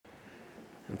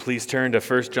And please turn to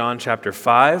 1 John chapter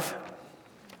 5.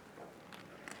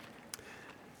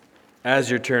 As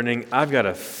you're turning, I've got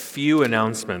a few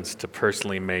announcements to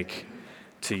personally make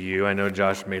to you. I know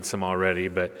Josh made some already,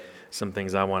 but some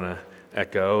things I want to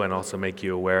echo and also make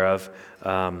you aware of.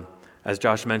 As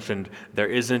Josh mentioned, there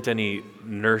aren't any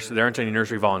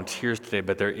nursery volunteers today,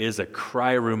 but there is a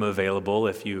cry room available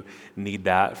if you need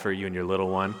that for you and your little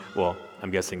one. Well, I'm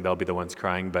guessing they'll be the ones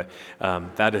crying, but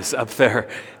that is up there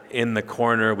in the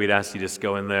corner. We'd ask you just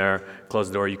go in there, close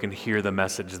the door. You can hear the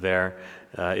message there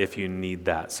if you need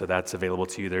that. So that's available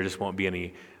to you. There just won't be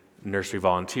any nursery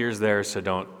volunteers there, so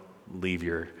don't leave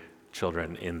your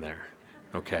children in there.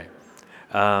 Okay.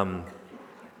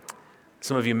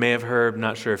 Some of you may have heard,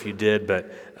 not sure if you did,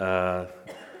 but a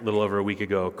little over a week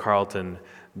ago, Carlton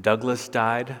Douglas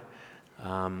died.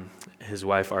 His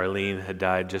wife Arlene had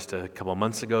died just a couple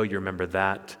months ago. You remember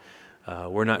that.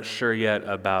 We're not sure yet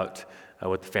about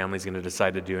what the family's going to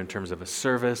decide to do in terms of a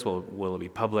service. Will it be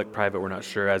public, private? We're not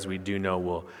sure. As we do know,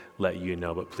 we'll let you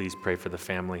know. But please pray for the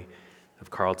family of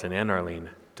Carlton and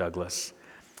Arlene Douglas.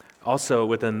 Also,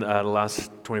 within the last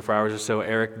 24 hours or so,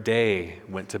 Eric Day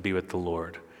went to be with the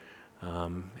Lord.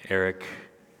 Eric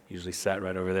usually sat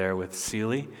right over there with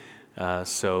Seely.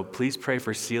 So please pray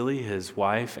for Seely, his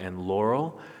wife, and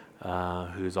Laurel,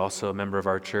 who's also a member of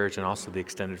our church, and also the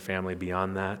extended family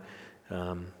beyond that.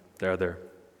 Their other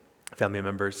family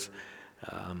members.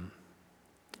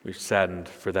 We're saddened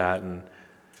for that and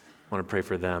want to pray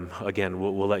for them. Again,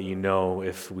 we'll let you know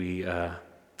if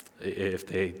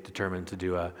they determine to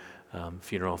do a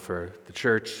funeral for the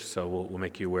church, so we'll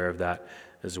make you aware of that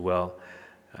as well.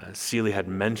 Seely had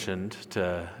mentioned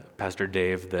to Pastor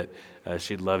Dave that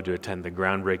she'd love to attend the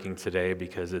groundbreaking today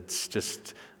because it's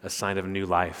just a sign of new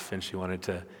life, and she wanted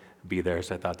to be there,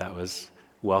 so I thought that was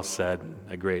well said,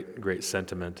 a great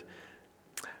sentiment.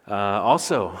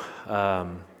 Also,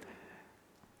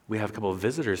 we have a couple of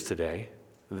visitors today.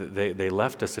 They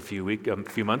left us a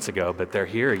few months ago, but they're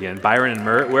here again. Byron and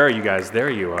Mert, where are you guys? There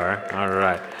you are. All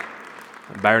right.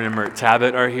 Byron and Mert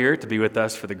Tabbitt are here to be with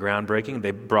us for the groundbreaking.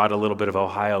 They brought a little bit of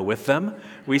Ohio with them,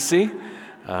 we see.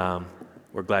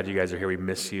 We're glad you guys are here. We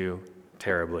miss you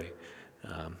terribly,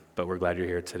 but we're glad you're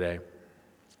here today.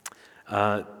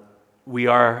 We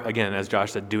are, again, as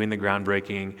Josh said, doing the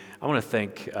groundbreaking. I want to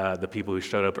thank the people who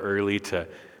showed up early to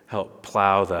help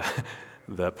plow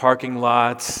the parking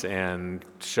lots and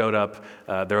showed up.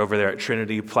 They're over there at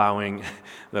Trinity plowing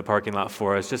the parking lot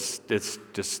for us. It's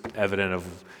just evident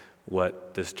of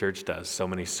what this church does. So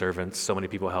many servants, so many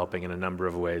people helping in a number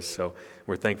of ways. So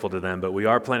we're thankful to them. But we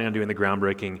are planning on doing the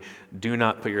groundbreaking. Do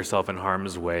not put yourself in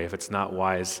harm's way. If it's not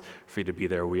wise for you to be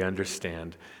there, we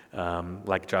understand.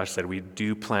 Like Josh said, we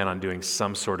do plan on doing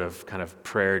some sort of kind of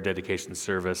prayer dedication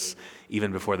service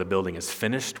even before the building is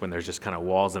finished, when there's just kind of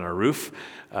walls and a roof.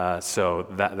 So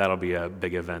that'll be a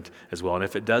big event as well. And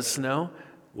if it does snow,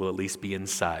 we'll at least be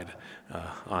inside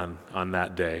on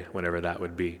that day, whenever that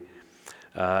would be.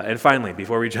 And finally,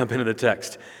 before we jump into the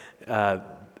text,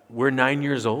 we're 9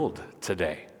 years old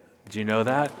today. Do you know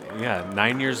that? Yeah,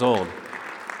 9 years old.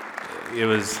 It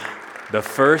was the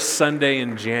first Sunday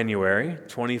in January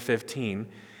 2015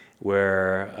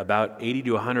 where about 80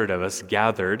 to 100 of us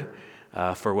gathered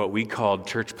for what we called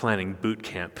church planning boot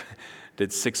camp.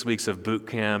 Did 6 weeks of boot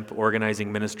camp,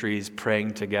 organizing ministries,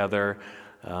 praying together,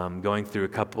 going through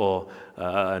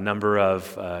a number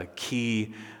of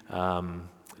key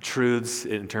truths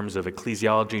in terms of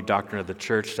ecclesiology, doctrine of the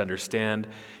church to understand.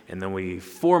 And then we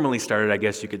formally started, I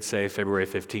guess you could say, February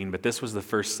 15. But this was the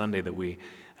first Sunday that we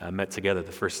met together,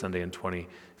 the first Sunday in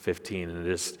 2015. And I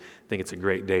just think it's a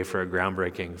great day for a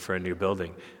groundbreaking for a new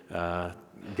building.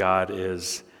 God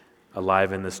is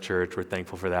alive in this church. We're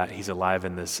thankful for that. He's alive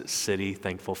in this city.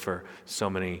 Thankful for so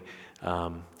many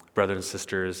brothers and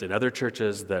sisters in other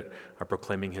churches that are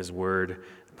proclaiming His word,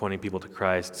 pointing people to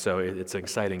Christ. So it's an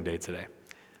exciting day today.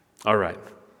 All right.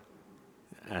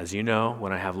 As you know,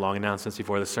 when I have long announcements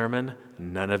before the sermon,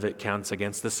 none of it counts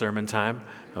against the sermon time,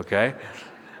 okay?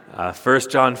 1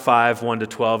 John 5,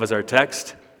 1-12 is our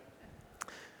text.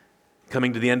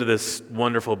 Coming to the end of this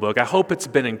wonderful book, I hope it's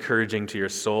been encouraging to your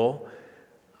soul.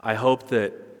 I hope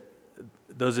that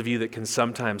those of you that can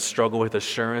sometimes struggle with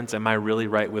assurance, am I really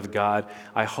right with God?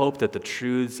 I hope that the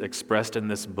truths expressed in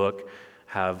this book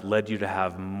have led you to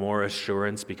have more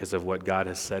assurance because of what God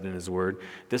has said in His Word.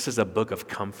 This is a book of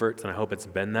comfort, and I hope it's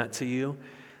been that to you.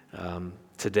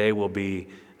 Today will be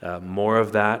more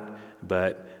of that,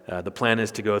 but the plan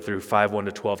is to go through 5,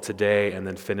 1-12 today and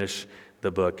then finish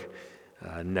the book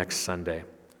next Sunday.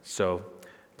 So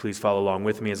please follow along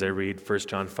with me as I read 1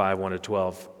 John 5,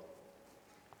 1-12.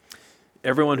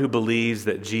 Everyone who believes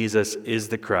that Jesus is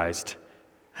the Christ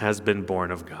has been born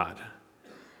of God.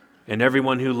 And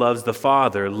everyone who loves the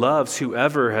Father loves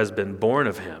whoever has been born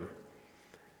of him.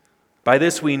 By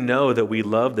this we know that we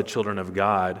love the children of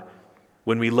God,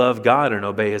 when we love God and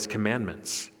obey his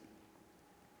commandments.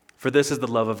 For this is the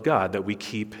love of God, that we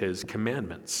keep his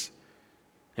commandments.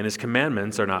 And his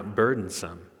commandments are not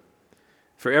burdensome.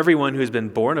 For everyone who has been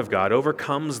born of God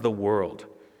overcomes the world.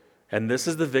 And this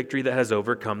is the victory that has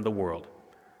overcome the world,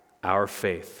 our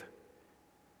faith.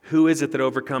 Who is it that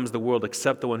overcomes the world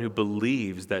except the one who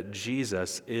believes that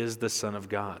Jesus is the Son of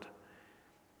God?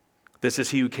 This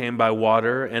is he who came by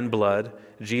water and blood,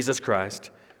 Jesus Christ,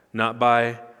 not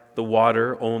by the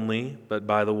water only, but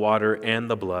by the water and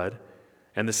the blood.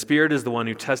 And the Spirit is the one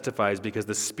who testifies, because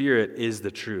the Spirit is the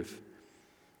truth.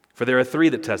 For there are three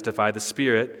that testify, the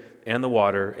Spirit and the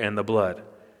water and the blood.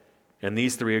 And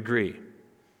these three agree.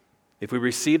 If we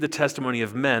receive the testimony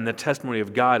of men, the testimony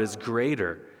of God is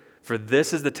greater. For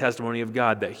this is the testimony of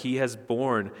God, that he has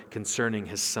borne concerning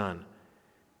his Son.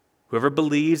 Whoever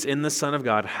believes in the Son of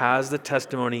God has the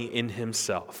testimony in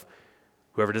himself.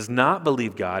 Whoever does not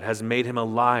believe God has made him a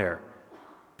liar,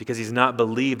 because he's not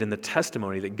believed in the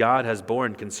testimony that God has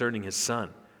borne concerning his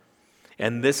Son.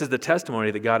 And this is the testimony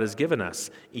that God has given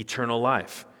us, eternal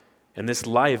life. And this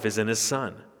life is in his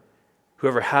Son.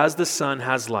 Whoever has the Son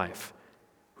has life.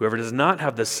 Whoever does not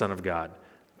have the Son of God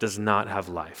does not have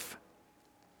life.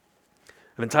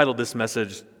 I've entitled this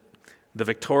message, The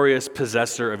Victorious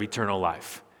Possessor of Eternal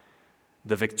Life.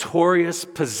 The victorious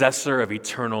possessor of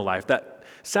eternal life. That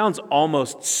sounds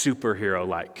almost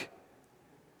superhero-like.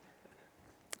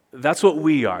 That's what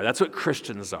we are. That's what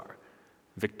Christians are.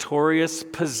 Victorious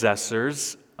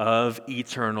possessors of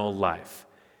eternal life.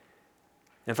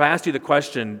 And if I asked you the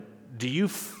question, do you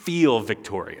feel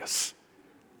victorious?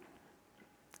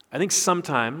 I think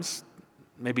sometimes,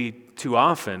 maybe too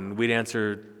often, we'd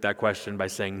answer that question by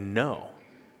saying, no,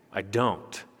 I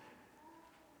don't.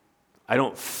 I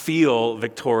don't feel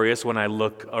victorious when I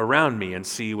look around me and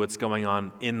see what's going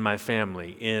on in my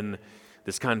family, in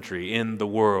this country, in the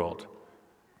world.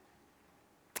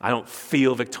 I don't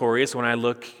feel victorious when I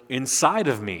look inside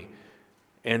of me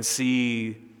and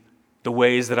see the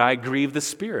ways that I grieve the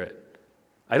Spirit.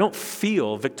 I don't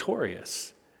feel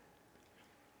victorious.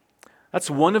 That's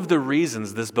one of the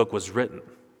reasons this book was written,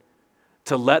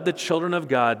 to let the children of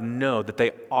God know that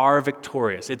they are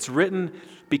victorious. It's written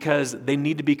because they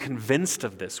need to be convinced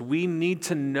of this. We need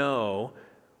to know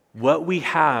what we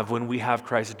have when we have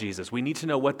Christ Jesus. We need to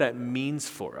know what that means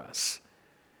for us.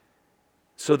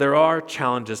 So there are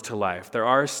challenges to life. There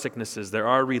are sicknesses. There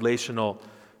are relational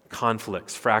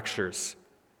conflicts, fractures.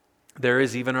 There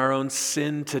is even our own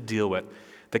sin to deal with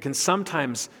that can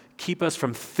sometimes keep us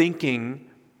from thinking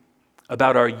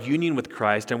about our union with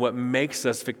Christ and what makes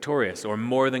us victorious or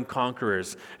more than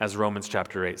conquerors, as Romans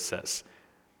chapter 8 says.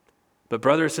 But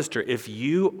brother or sister, if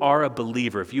you are a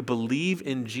believer, if you believe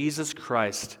in Jesus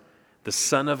Christ, the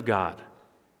Son of God,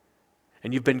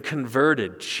 and you've been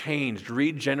converted, changed,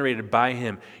 regenerated by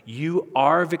him, you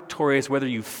are victorious whether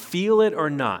you feel it or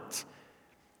not.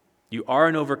 You are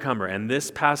an overcomer, and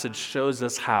this passage shows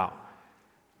us how.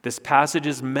 This passage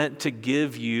is meant to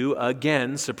give you,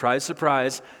 again, surprise,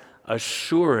 surprise,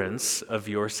 assurance of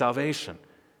your salvation.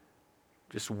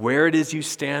 Just where it is you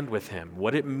stand with him,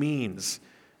 what it means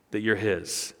that you're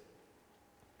his.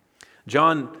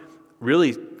 John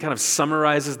really kind of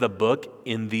summarizes the book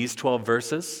in these 12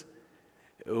 verses.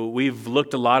 We've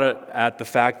looked a lot at the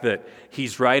fact that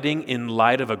he's writing in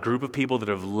light of a group of people that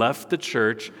have left the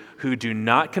church who do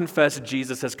not confess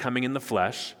Jesus as coming in the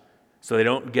flesh, so they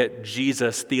don't get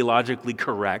Jesus theologically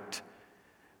correct.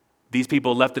 These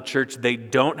people left the church. They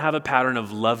don't have a pattern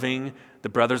of loving the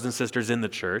brothers and sisters in the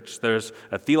church. There's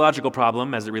a theological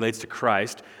problem as it relates to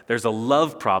Christ. There's a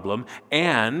love problem,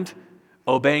 and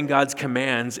obeying God's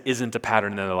commands isn't a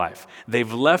pattern in their life.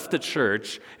 They've left the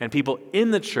church, and people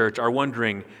in the church are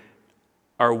wondering,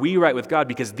 are we right with God?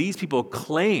 Because these people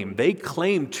claim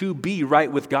to be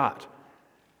right with God.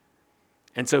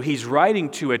 And so he's writing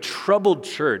to a troubled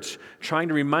church, trying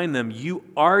to remind them, you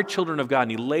are children of God.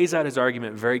 And he lays out his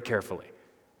argument very carefully.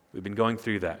 We've been going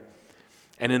through that.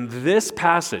 And in this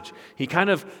passage, he kind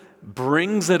of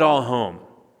brings it all home.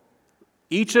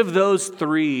 Each of those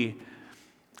three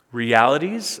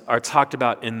realities are talked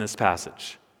about in this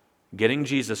passage. Getting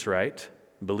Jesus right,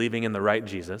 believing in the right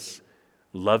Jesus,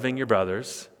 loving your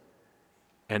brothers,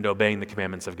 and obeying the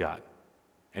commandments of God.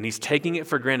 And he's taking it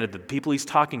for granted that the people he's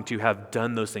talking to have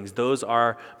done those things. Those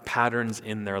are patterns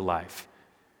in their life.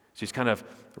 So he's kind of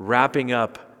wrapping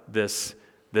up this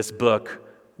book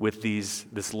with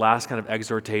this last kind of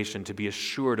exhortation to be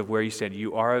assured of where you stand.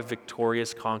 You are a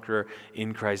victorious conqueror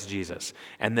in Christ Jesus.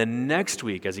 And then next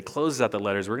week, as he closes out the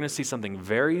letters, we're going to see something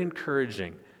very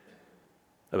encouraging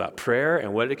about prayer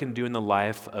and what it can do in the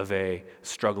life of a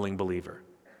struggling believer.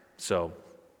 So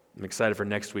I'm excited for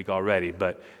next week already,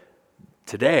 but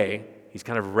today he's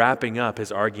kind of wrapping up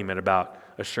his argument about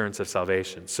assurance of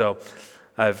salvation. So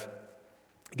I've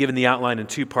given the outline in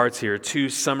two parts here, two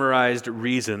summarized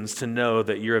reasons to know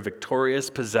that you're a victorious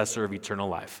possessor of eternal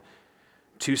life.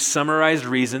 Two summarized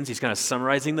reasons, he's kind of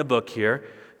summarizing the book here,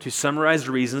 two summarized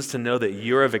reasons to know that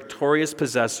you're a victorious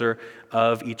possessor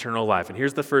of eternal life. And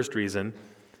here's the first reason.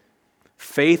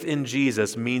 Faith in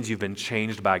Jesus means you've been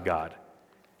changed by God.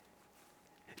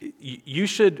 You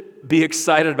should be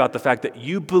excited about the fact that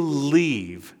you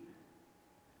believe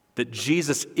that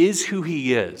Jesus is who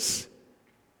he is.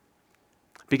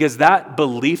 Because that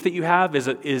belief that you have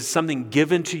is something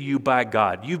given to you by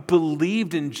God. You've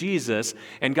believed in Jesus,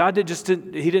 and God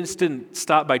didn't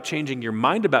stop by changing your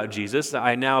mind about Jesus.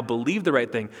 I now believe the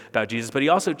right thing about Jesus, but he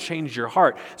also changed your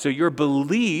heart. So your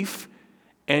belief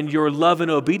and your love and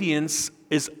obedience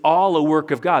is all a work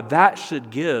of God. That should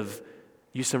give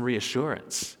you some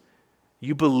reassurance.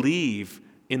 You believe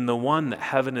in the one that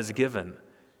heaven has given.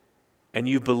 And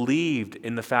you believed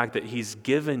in the fact that he's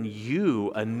given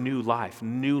you a new life,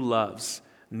 new loves,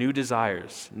 new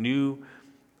desires, new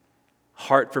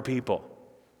heart for people.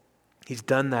 He's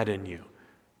done that in you.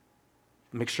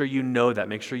 Make sure you know that.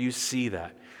 Make sure you see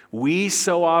that. We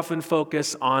so often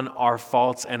focus on our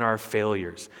faults and our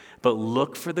failures, but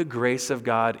look for the grace of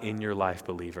God in your life,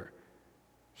 believer.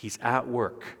 He's at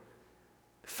work.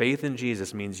 Faith in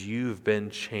Jesus means you've been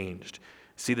changed.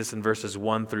 See this in verses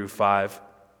 1 through 5.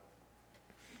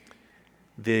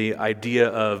 The idea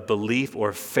of belief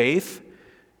or faith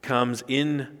comes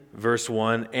in verse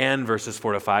 1 and verses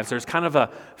 4 to 5. So there's kind of a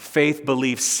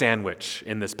faith-belief sandwich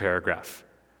in this paragraph.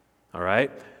 All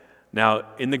right? Now,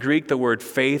 in the Greek, the word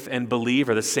faith and believe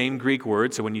are the same Greek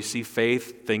word. So when you see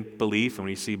faith, think belief. And when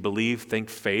you see believe, think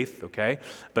faith, okay?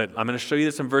 But I'm going to show you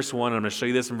this in verse 1, and I'm going to show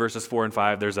you this in verses 4 and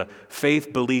 5. There's a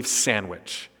faith-belief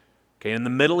sandwich. Okay? In the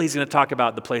middle, he's going to talk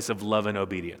about the place of love and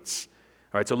obedience.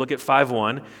 All right, so look at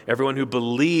 5:1. Everyone who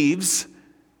believes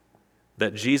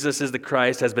that Jesus is the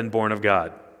Christ has been born of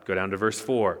God. Go down to verse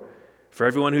 4. For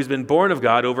everyone who's been born of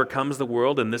God overcomes the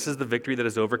world, and this is the victory that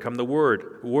has overcome the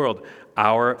world.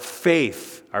 Our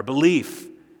faith, our belief.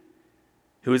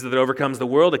 Who is it that overcomes the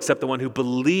world except the one who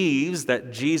believes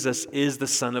that Jesus is the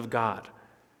Son of God?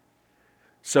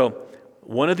 So,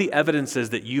 one of the evidences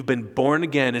that you've been born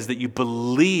again is that you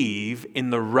believe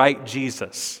in the right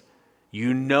Jesus.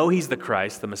 You know he's the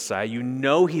Christ, the Messiah. You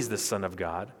know he's the Son of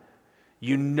God.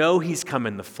 You know he's come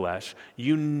in the flesh.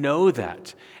 You know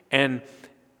that. And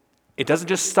it doesn't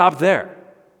just stop there.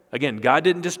 Again, God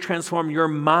didn't just transform your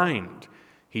mind.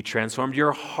 He transformed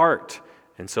your heart.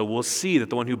 And so we'll see that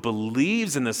the one who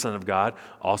believes in the Son of God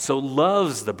also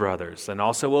loves the brothers and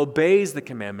also obeys the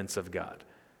commandments of God.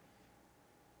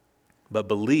 But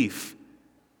belief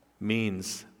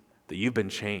means that you've been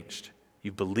changed.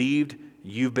 You've believed,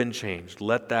 you've been changed.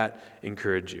 Let that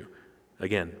encourage you.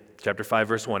 Again, chapter 5,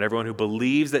 verse 1. Everyone who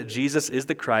believes that Jesus is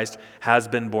the Christ has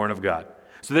been born of God.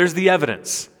 So there's the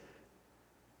evidence.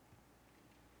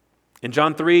 In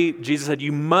John 3, Jesus said,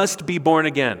 you must be born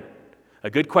again. A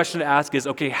good question to ask is,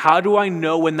 okay, how do I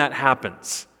know when that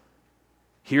happens?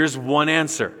 Here's one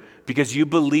answer. Because you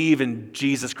believe in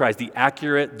Jesus Christ, the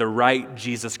accurate, the right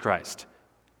Jesus Christ.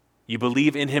 You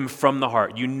believe in him from the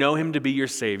heart. You know him to be your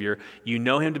Savior. You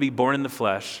know him to be born in the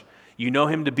flesh. You know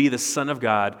him to be the Son of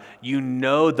God. You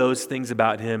know those things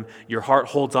about him. Your heart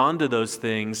holds on to those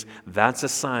things. That's a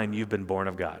sign you've been born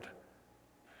of God.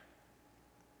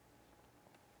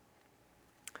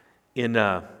 In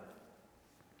the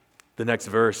next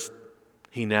verse,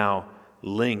 he now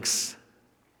links,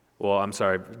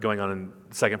 going on in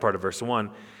the second part of verse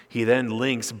 1, he then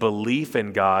links belief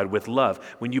in God with love.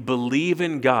 When you believe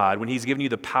in God, when he's given you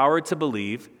the power to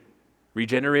believe,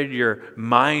 regenerated your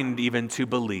mind even to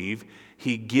believe,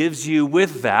 he gives you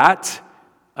with that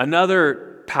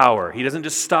another power. He doesn't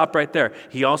just stop right there.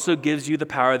 He also gives you the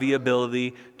power, the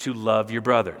ability to love your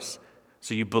brothers.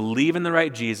 So you believe in the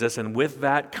right Jesus, and with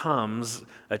that comes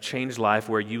a changed life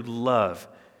where you love.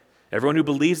 Everyone who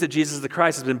believes that Jesus is the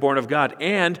Christ has been born of God,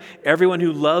 and everyone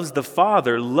who loves the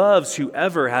Father loves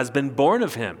whoever has been born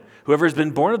of him, whoever has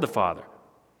been born of the Father.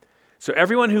 So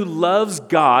everyone who loves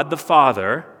God the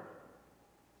Father,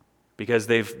 because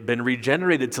they've been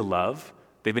regenerated to love,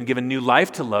 they've been given new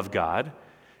life to love God,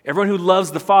 everyone who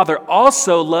loves the Father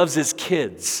also loves his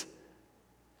kids.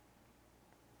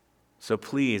 So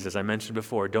please, as I mentioned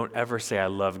before, don't ever say I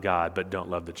love God but don't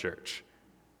love the church.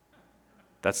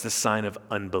 That's the sign of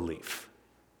unbelief.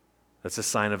 That's a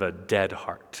sign of a dead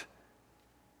heart.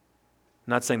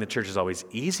 I'm not saying the church is always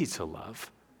easy to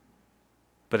love,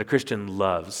 but a Christian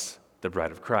loves the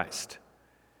bride of Christ.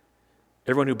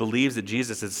 Everyone who believes that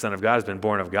Jesus is the Son of God has been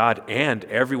born of God, and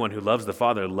everyone who loves the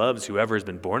Father loves whoever has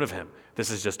been born of him.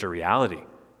 This is just a reality.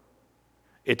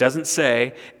 It doesn't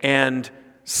say, and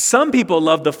some people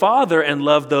love the Father and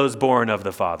love those born of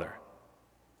the Father.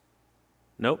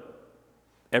 Nope.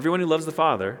 Everyone who loves the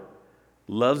Father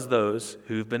loves those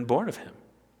who've been born of him.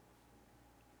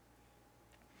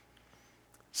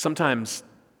 Sometimes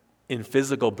in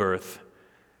physical birth,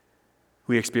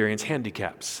 we experience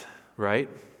handicaps, right?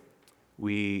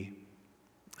 We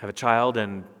have a child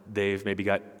and they've maybe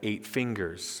got 8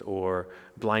 fingers or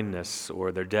blindness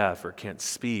or they're deaf or can't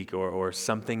speak or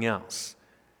something else.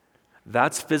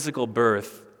 That's physical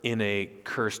birth in a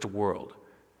cursed world.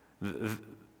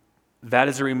 That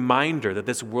is a reminder that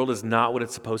this world is not what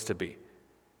it's supposed to be.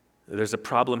 There's a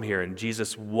problem here, and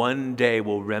Jesus one day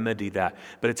will remedy that.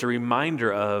 But it's a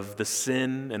reminder of the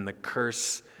sin and the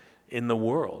curse in the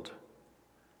world.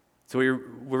 So we're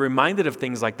reminded of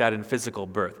things like that in physical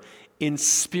birth. In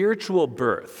spiritual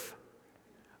birth,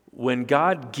 when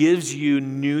God gives you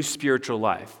new spiritual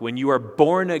life, when you are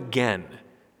born again,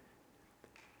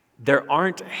 there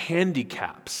aren't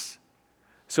handicaps.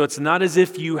 So it's not as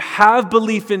if you have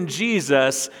belief in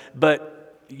Jesus,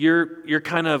 but you're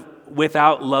kind of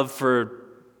without love for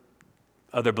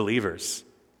other believers.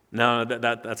 No,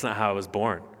 that's not how I was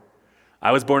born.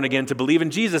 I was born again to believe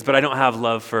in Jesus, but I don't have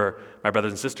love for my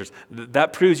brothers and sisters.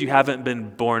 That proves you haven't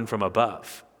been born from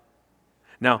above.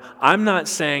 Now, I'm not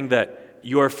saying that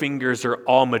your fingers are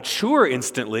all mature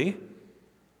instantly.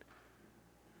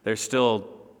 They're still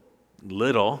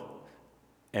little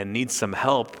and need some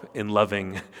help in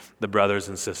loving the brothers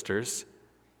and sisters,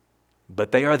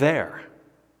 but they are there.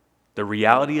 The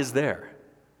reality is there.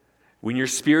 When you're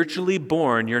spiritually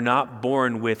born, you're not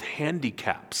born with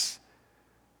handicaps.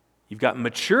 You've got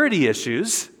maturity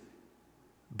issues,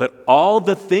 but all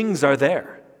the things are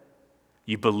there.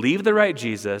 You believe the right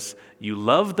Jesus, you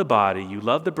love the body, you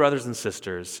love the brothers and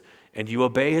sisters, and you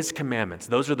obey his commandments.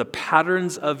 Those are the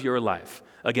patterns of your life.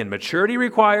 Again, maturity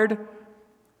required,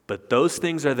 but those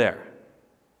things are there.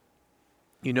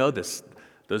 You know this.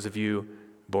 Those of you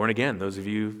born again, those of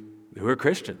you who are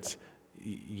Christians,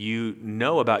 you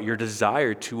know about your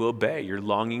desire to obey, your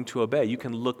longing to obey. You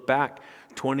can look back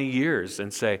 20 years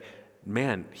and say,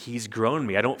 man, he's grown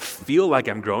me. I don't feel like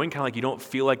I'm growing, kind of like you don't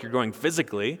feel like you're growing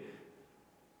physically.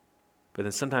 But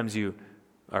then sometimes you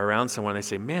are around someone and they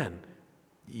say, man,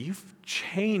 you've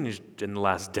changed in the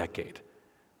last decade.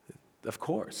 Of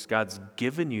course, God's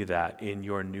given you that in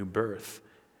your new birth.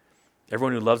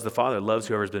 Everyone who loves the Father loves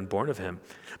whoever has been born of him.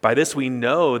 By this we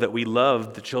know that we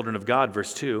love the children of God,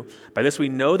 verse 2. By this we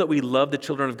know that we love the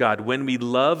children of God when we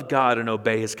love God and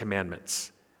obey his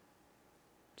commandments.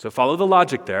 So follow the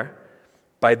logic there.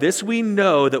 By this we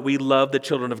know that we love the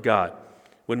children of God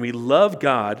when we love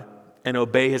God and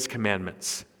obey his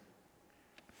commandments.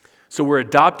 So we're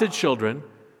adopted children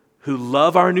who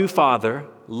love our new Father,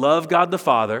 love God the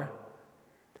Father,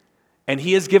 and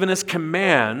he has given us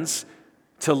commands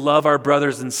to love our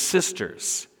brothers and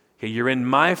sisters. Okay, you're in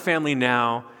my family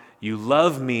now. You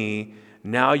love me.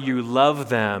 Now you love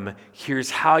them.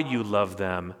 Here's how you love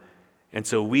them. And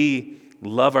so we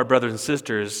love our brothers and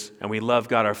sisters, and we love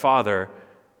God our Father,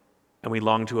 and we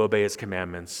long to obey his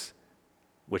commandments,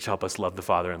 which help us love the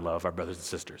Father and love our brothers and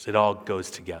sisters. It all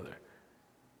goes together.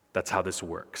 That's how this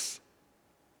works.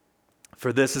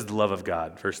 For this is the love of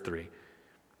God, verse 3,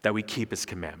 that we keep his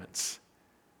commandments.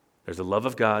 There's a love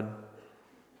of God,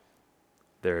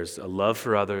 there's a love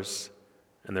for others,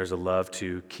 and there's a love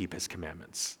to keep his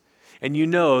commandments. And you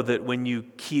know that when you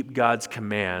keep God's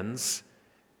commands,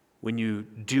 when you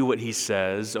do what he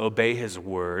says, obey his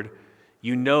word,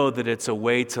 you know that it's a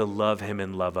way to love him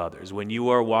and love others. When you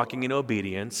are walking in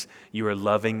obedience, you are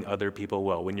loving other people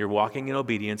well. When you're walking in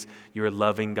obedience, you are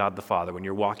loving God the Father. When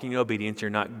you're walking in obedience, you're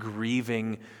not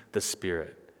grieving the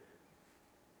Spirit.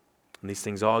 And these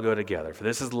things all go together. For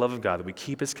this is the love of God, that we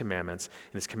keep his commandments,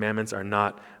 and his commandments are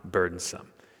not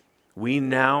burdensome. We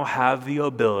now have the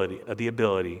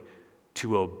ability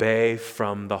to obey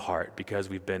from the heart because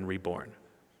we've been reborn.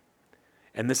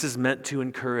 And this is meant to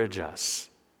encourage us.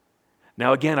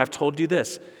 Now again, I've told you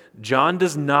this. John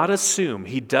does not assume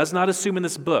in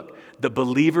this book that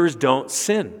believers don't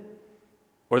sin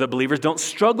or that believers don't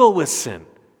struggle with sin.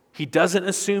 He doesn't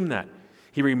assume that.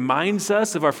 He reminds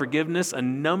us of our forgiveness a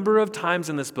number of times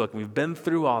in this book, and we've been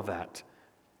through all that.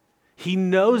 He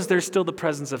knows there's still the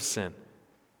presence of sin.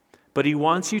 But he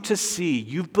wants you to see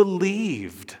you've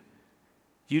believed.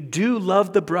 You do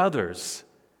love the brothers.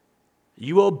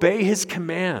 You obey his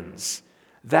commands.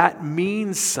 That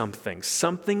means something.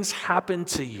 Something's happened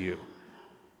to you.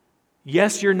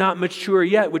 Yes, you're not mature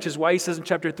yet, which is why he says in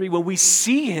chapter 3, when we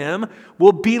see him,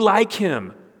 we'll be like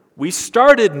him. We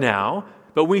started now,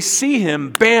 but we see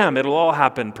him, bam, it'll all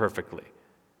happen perfectly.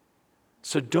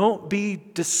 So don't be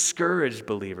discouraged,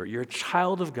 believer. You're a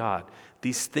child of God.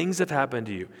 These things have happened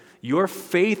to you. Your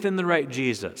faith in the right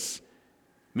Jesus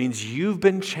means you've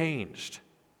been changed.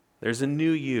 There's a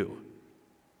new you.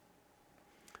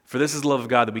 For this is the love of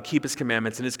God, that we keep his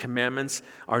commandments, and his commandments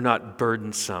are not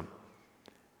burdensome.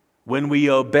 When we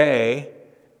obey,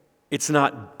 it's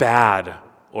not bad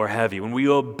or heavy. When we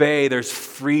obey, there's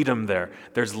freedom there.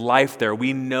 There's life there.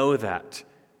 We know that.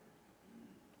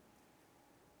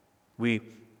 We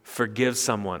forgive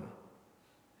someone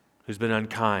who's been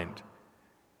unkind.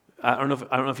 I don't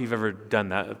know if you've ever done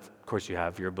that. Of course you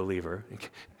have. You're a believer. It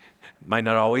might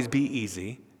not always be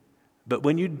easy. But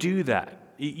when you do that,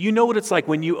 you know what it's like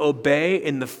when you obey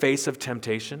in the face of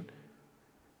temptation?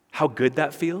 How good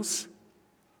that feels?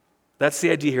 That's the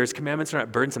idea here. His commandments are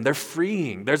not burdensome. They're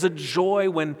freeing. There's a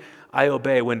joy when I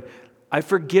obey. When I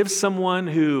forgive someone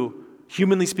who,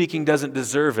 humanly speaking, doesn't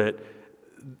deserve it,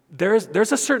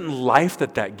 there's a certain life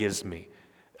that gives me.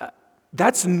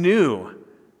 That's new.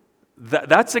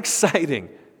 That's exciting.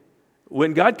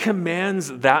 When God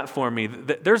commands that for me,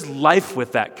 there's life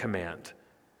with that command.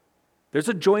 There's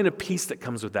a joy and a peace that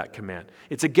comes with that command.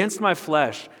 It's against my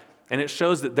flesh, and it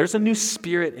shows that there's a new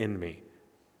spirit in me.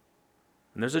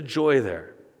 And there's a joy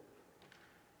there.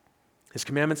 His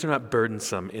commandments are not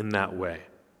burdensome in that way.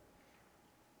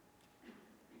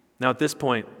 Now, at this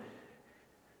point,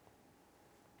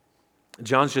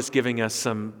 John's just giving us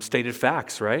some stated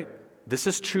facts, right? This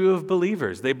is true of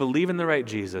believers. They believe in the right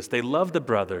Jesus. They love the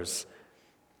brothers.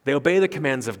 They obey the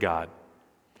commands of God.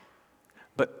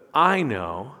 But I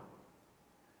know,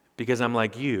 because I'm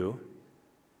like you,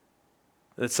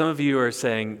 that some of you are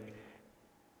saying,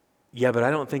 yeah, but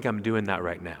I don't think I'm doing that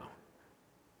right now.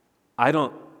 I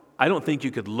don't think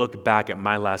you could look back at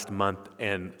my last month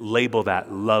and label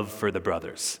that love for the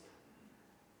brothers.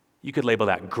 You could label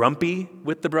that grumpy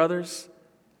with the brothers,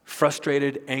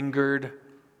 frustrated, angered,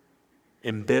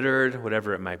 embittered,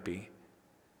 whatever it might be.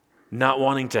 Not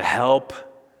wanting to help.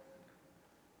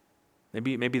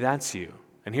 Maybe that's you.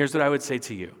 And here's what I would say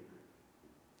to you.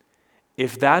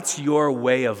 If that's your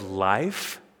way of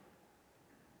life,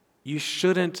 you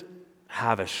shouldn't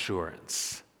have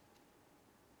assurance.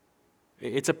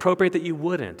 It's appropriate that you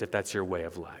wouldn't if that's your way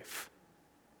of life.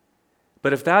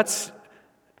 But if that's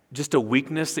just a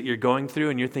weakness that you're going through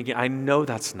and you're thinking, I know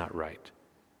that's not right,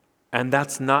 and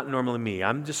that's not normally me,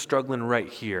 I'm just struggling right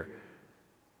here,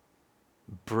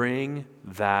 bring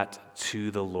that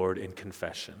to the Lord in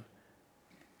confession.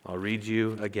 I'll read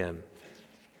you again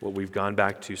what we've gone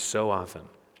back to so often.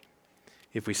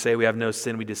 If we say we have no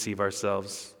sin, we deceive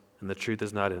ourselves, and the truth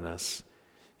is not in us.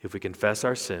 If we confess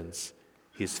our sins,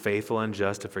 he is faithful and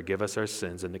just to forgive us our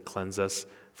sins and to cleanse us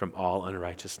from all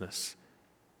unrighteousness.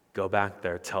 Go back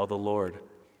there. Tell the Lord,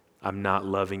 I'm not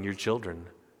loving your children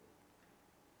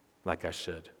like I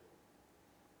should.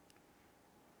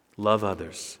 Love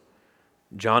others.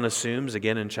 John assumes,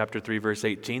 again in chapter 3, verse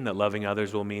 18, that loving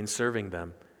others will mean serving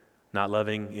them. Not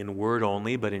loving in word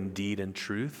only, but in deed and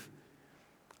truth.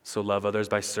 So love others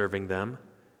by serving them.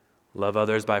 Love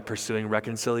others by pursuing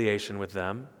reconciliation with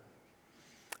them.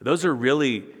 Those are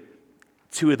really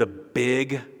two of the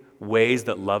big ways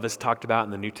that love is talked about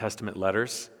in the New Testament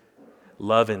letters.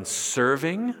 Love in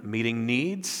serving, meeting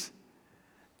needs,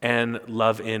 and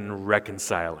love in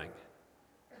reconciling.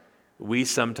 We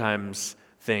sometimes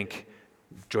think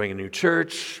joining a new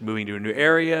church, moving to a new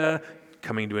area,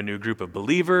 coming to a new group of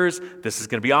believers, this is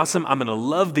going to be awesome. I'm going to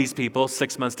love these people.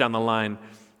 6 months down the line,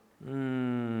 I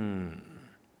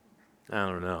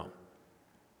don't know.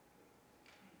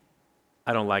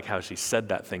 I don't like how she said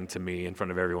that thing to me in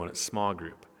front of everyone at small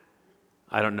group.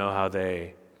 I don't know how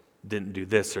they didn't do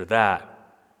this or that,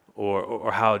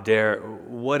 or how dare,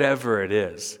 whatever it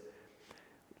is.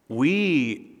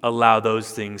 We allow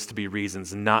those things to be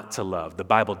reasons not to love. The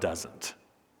Bible doesn't.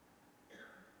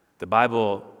 The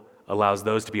Bible allows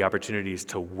those to be opportunities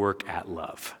to work at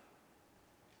love,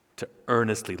 to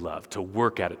earnestly love, to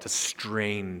work at it, to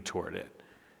strain toward it.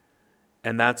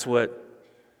 And that's what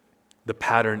the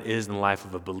pattern is in the life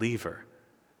of a believer.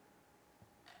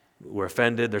 We're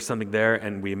offended, there's something there,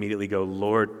 and we immediately go,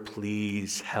 Lord,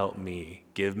 please help me.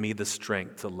 Give me the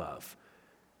strength to love.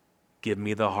 Give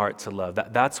me the heart to love.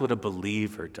 That's what a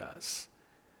believer does.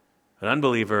 An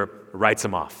unbeliever writes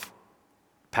them off.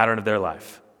 Pattern of their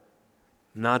life.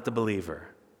 Not the believer.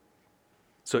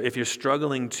 So if you're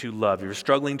struggling to love, you're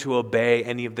struggling to obey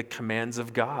any of the commands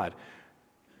of God,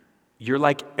 you're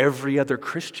like every other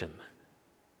Christian.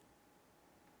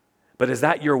 But is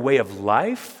that your way of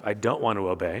life? I don't want to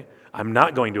obey. I'm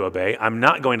not going to obey. I'm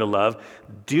not going to love.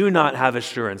 Do not have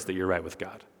assurance that you're right with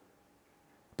God.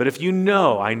 But if you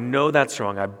know, I know that's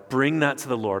wrong, I bring that to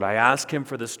the Lord, I ask Him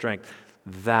for the strength,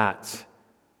 that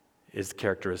is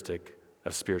characteristic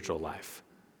of spiritual life.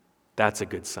 That's a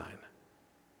good sign.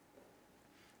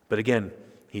 But again,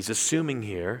 he's assuming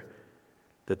here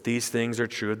that these things are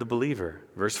true of the believer.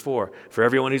 Verse 4, for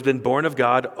everyone who's been born of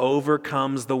God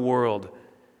overcomes the world.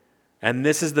 And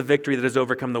this is the victory that has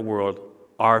overcome the world,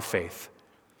 our faith.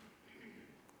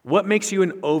 What makes you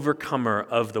an overcomer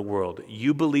of the world?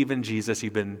 You believe in Jesus,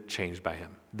 you've been changed by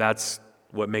Him. That's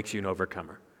what makes you an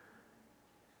overcomer.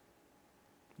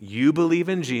 You believe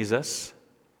in Jesus,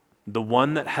 the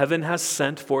one that heaven has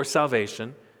sent for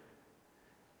salvation,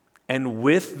 and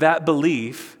with that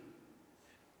belief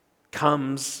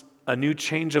comes a new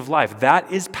change of life.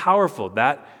 That is powerful.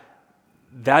 That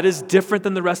is different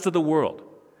than the rest of the world.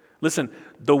 Listen,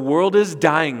 the world is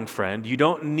dying, friend. You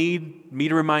don't need me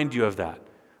to remind you of that.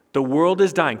 The world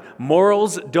is dying.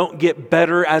 Morals don't get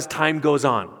better as time goes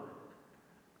on.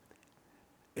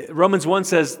 Romans 1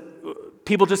 says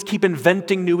people just keep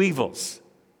inventing new evils.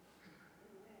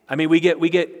 I mean, we get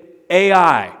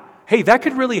AI. Hey, that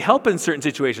could really help in certain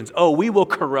situations. Oh, we will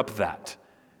corrupt that.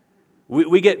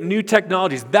 We get new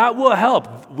technologies. That will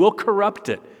help. We'll corrupt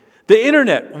it. The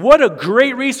internet, what a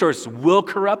great resource. We'll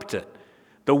corrupt it.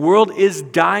 The world is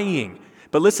dying.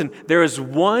 But listen, there is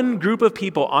one group of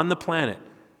people on the planet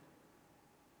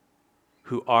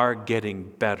who are getting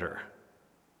better,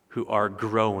 who are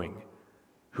growing,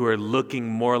 who are looking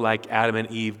more like Adam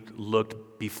and Eve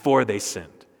looked before they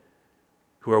sinned,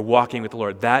 who are walking with the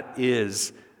Lord. That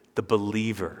is the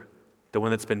believer, the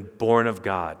one that's been born of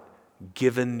God,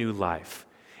 given new life.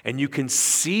 And you can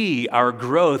see our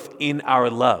growth in our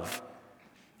love.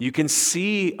 You can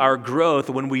see our growth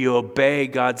when we obey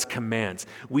God's commands.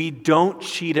 We don't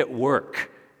cheat at work.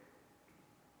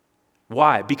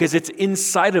 Why? Because it's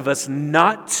inside of us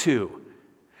not to.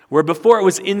 Where before it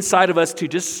was inside of us to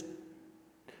just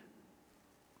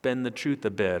bend the truth a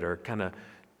bit or kind of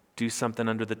do something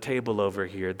under the table over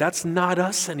here. That's not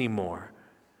us anymore.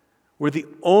 We're the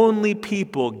only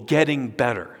people getting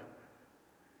better.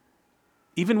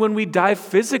 Even when we die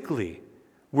physically,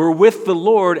 we're with the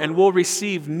Lord and we'll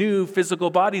receive new physical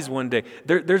bodies one day.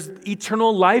 There's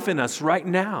eternal life in us right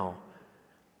now.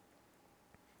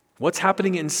 What's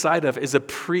happening inside of is a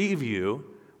preview.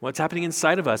 What's happening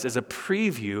inside of us is a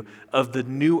preview of the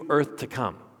new earth to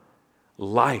come.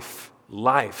 Life,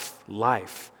 life,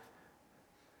 life.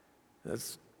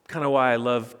 That's kind of why I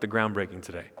love the groundbreaking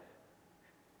today.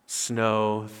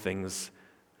 Snow, things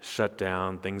shut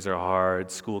down, things are hard,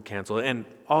 school canceled, and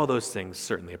all those things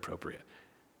certainly appropriate.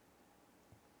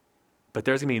 But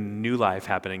there's going to be new life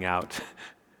happening out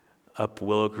up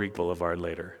Willow Creek Boulevard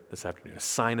later this afternoon. A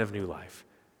sign of new life.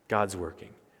 God's working.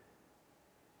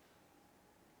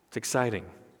 It's exciting.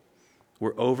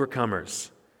 We're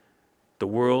overcomers. The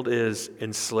world is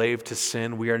enslaved to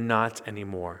sin. We are not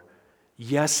anymore.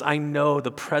 Yes, I know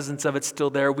the presence of it's still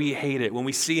there. We hate it. When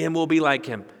we see Him, we'll be like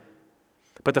Him.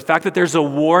 But the fact that there's a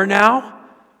war now,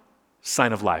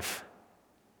 sign of life.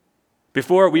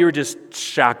 Before, we were just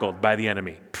shackled by the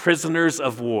enemy, prisoners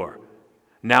of war.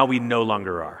 Now we no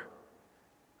longer are.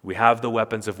 We have the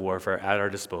weapons of warfare at our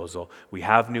disposal. We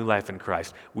have new life in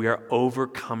Christ. We are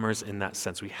overcomers in that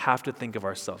sense. We have to think of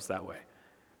ourselves that way.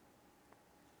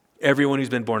 Everyone who's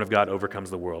been born of God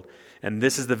overcomes the world. And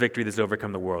this is the victory that's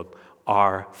overcome the world,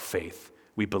 our faith.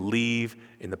 We believe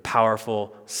in the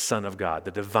powerful Son of God,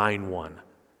 the divine one.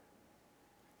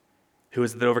 Who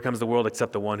is it that overcomes the world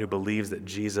except the one who believes that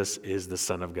Jesus is the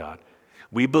Son of God?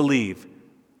 We believe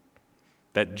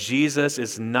that Jesus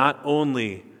is not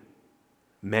only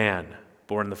man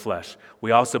born in the flesh,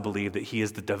 we also believe that He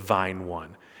is the divine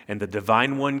one. And the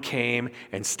divine one came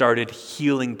and started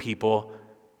healing people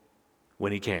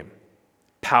when He came.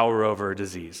 Power over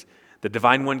disease. The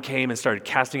divine one came and started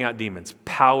casting out demons.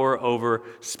 Power over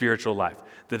spiritual life.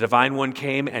 The divine one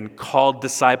came and called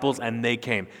disciples and they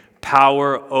came.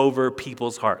 Power over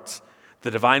people's hearts. The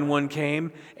divine one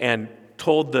came and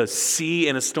told the sea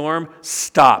in a storm,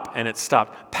 stop, and it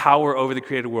stopped. Power over the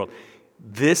created world.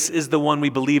 This is the one we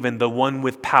believe in, the one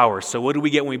with power. So what do we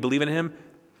get when we believe in Him?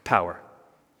 Power.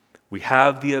 We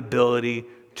have the ability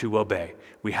to obey.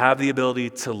 We have the ability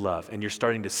to love. And you're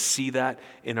starting to see that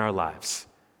in our lives.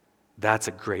 That's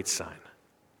a great sign.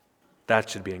 That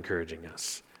should be encouraging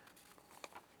us.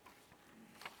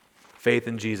 Faith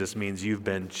in Jesus means you've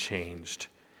been changed.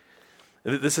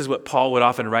 This is what Paul would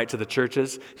often write to the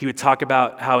churches. He would talk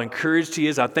about how encouraged he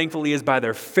is, how thankful he is by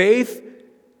their faith,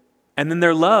 and then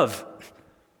their love.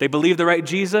 They believe the right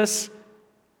Jesus,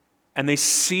 and they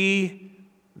see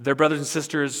their brothers and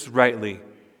sisters rightly.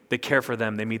 They care for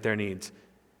them. They meet their needs.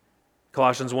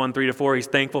 Colossians 1, 3-4, he's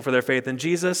thankful for their faith in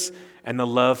Jesus and the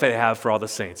love they have for all the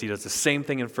saints. He does the same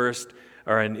thing in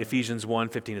Ephesians 1,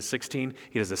 15-16.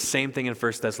 He does the same thing in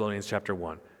 1 Thessalonians chapter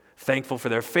 1. Thankful for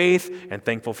their faith and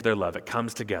thankful for their love. It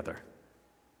comes together.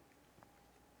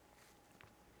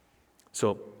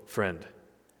 So, friend,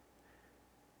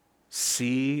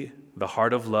 see the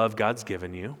heart of love God's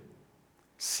given you.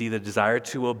 See the desire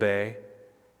to obey,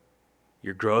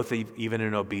 your growth even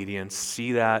in obedience.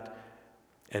 See that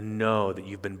and know that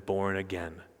you've been born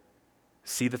again.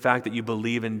 See the fact that you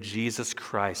believe in Jesus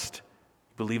Christ.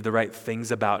 You believe the right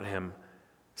things about him.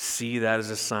 See that as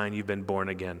a sign you've been born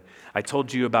again. I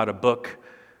told you about a book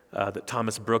that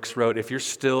Thomas Brooks wrote. If you're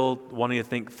still wanting to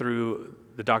think through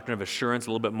the doctrine of assurance a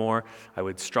little bit more, I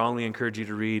would strongly encourage you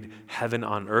to read Heaven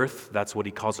on Earth. That's what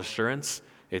he calls assurance.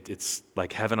 It's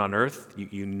like heaven on earth.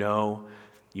 You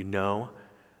know.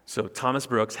 So Thomas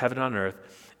Brooks, Heaven on Earth.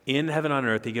 In Heaven on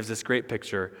Earth, he gives this great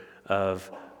picture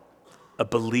of a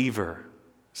believer,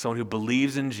 someone who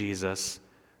believes in Jesus,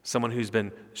 someone who's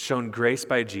been shown grace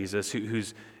by Jesus,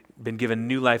 who's been given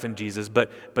new life in Jesus,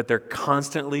 but they're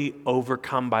constantly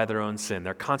overcome by their own sin.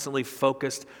 They're constantly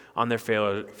focused on their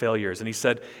failures. And he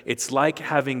said, it's like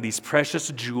having these precious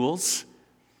jewels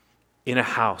in a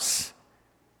house.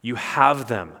 You have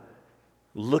them.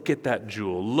 Look at that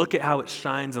jewel. Look at how it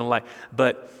shines in the light.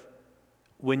 But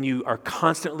when you are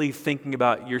constantly thinking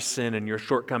about your sin and your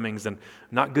shortcomings and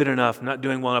not good enough, not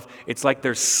doing well enough, it's like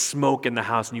there's smoke in the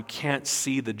house and you can't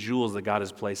see the jewels that God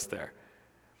has placed there.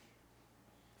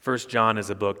 1 John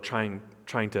is a book trying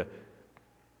to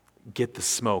get the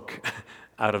smoke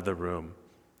out of the room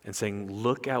and saying,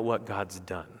 look at what God's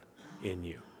done in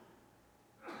you.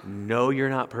 No, you're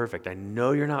not perfect. I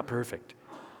know you're not perfect.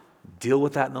 Deal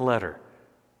with that in the letter.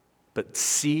 But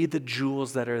see the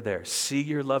jewels that are there. See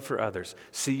your love for others.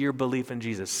 See your belief in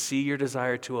Jesus. See your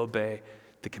desire to obey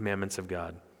the commandments of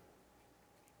God.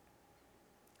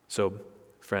 So,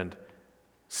 friend,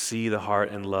 see the heart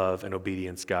and love and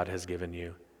obedience God has given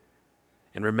you.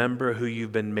 And remember who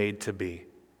you've been made to be.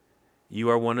 You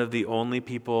are one of the only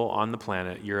people on the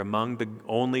planet. You're among the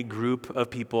only group of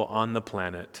people on the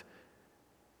planet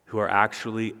who are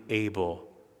actually able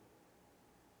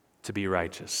to be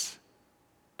righteous,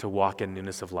 to walk in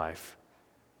newness of life.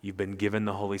 You've been given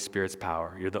the Holy Spirit's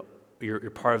power. You're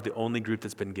part of the only group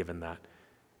that's been given that.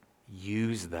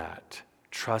 Use that.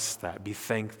 Trust that. Be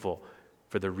thankful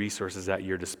for the resources at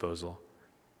your disposal.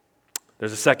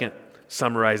 There's a second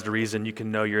summarized reason you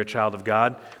can know you're a child of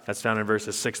God. That's found in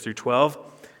verses 6-12.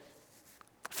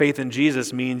 Faith in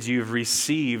Jesus means you've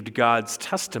received God's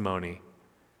testimony.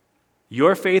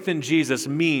 Your faith in Jesus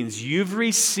means you've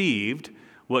received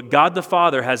what God the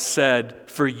Father has said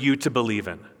for you to believe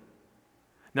in.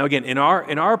 Now again, in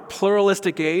our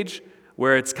pluralistic age,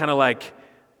 where it's kind of like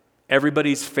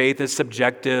everybody's faith is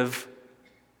subjective,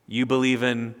 you believe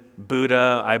in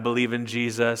Buddha, I believe in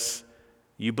Jesus,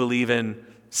 you believe in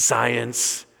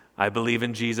science, I believe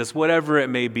in Jesus, whatever it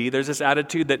may be, there's this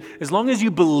attitude that as long as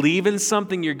you believe in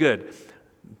something, you're good.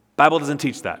 Bible doesn't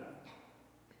teach that.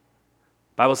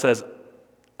 Bible says,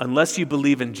 unless you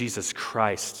believe in Jesus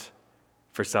Christ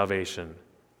for salvation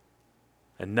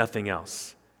and nothing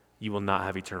else, you will not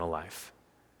have eternal life.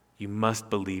 You must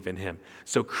believe in him.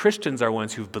 So Christians are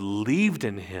ones who've believed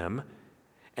in him,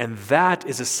 and that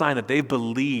is a sign that they've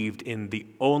believed in the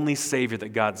only Savior that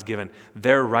God's given.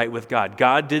 They're right with God.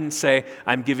 God didn't say,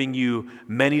 I'm giving you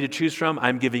many to choose from.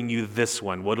 I'm giving you this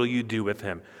one. What will you do with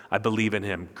him? I believe in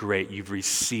him. Great. You've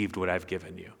received what I've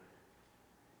given you.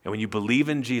 And when you believe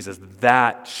in Jesus,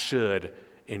 that should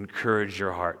encourage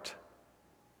your heart.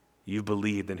 You've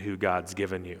believed in who God's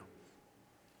given you.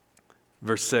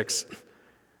 Verse 6,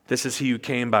 this is he who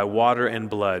came by water and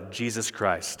blood, Jesus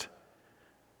Christ.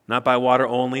 Not by water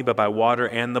only, but by water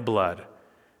and the blood.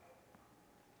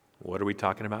 What are we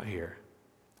talking about here?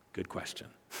 Good question.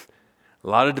 A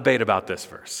lot of debate about this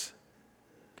verse.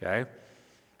 Okay?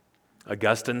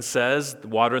 Augustine says, the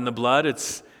water and the blood,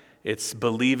 it's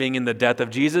believing in the death of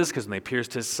Jesus, because when they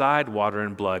pierced his side, water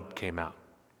and blood came out.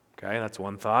 Okay, that's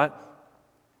one thought.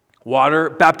 Water,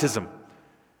 baptism.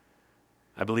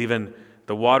 I believe in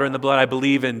the water and the blood. I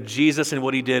believe in Jesus and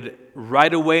what he did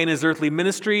right away in his earthly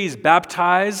ministry. He's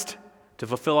baptized to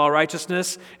fulfill all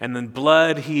righteousness. And then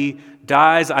blood, he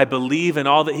dies. I believe in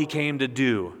all that he came to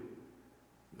do.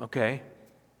 Okay,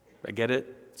 I get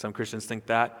it. Some Christians think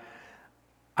that.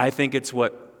 I think it's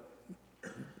what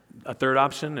a third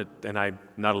option, and I'm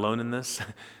not alone in this.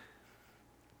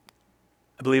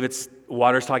 I believe it's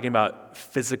water's talking about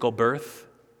physical birth.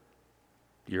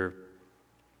 You're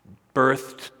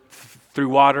birthed through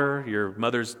water, your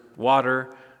mother's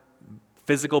water,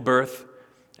 physical birth,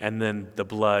 and then the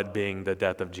blood being the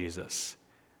death of Jesus.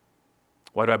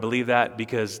 Why do I believe that?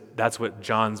 Because that's what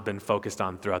John's been focused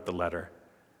on throughout the letter.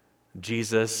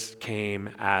 Jesus came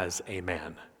as a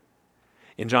man.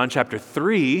 In John chapter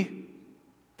 3,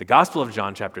 the Gospel of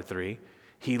John chapter 3,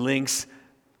 he links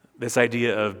this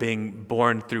idea of being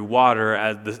born through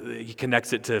water, he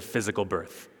connects it to physical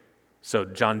birth. So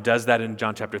John does that in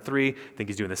John chapter 3. I think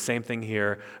he's doing the same thing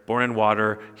here. Born in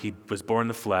water, he was born in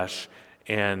the flesh,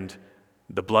 and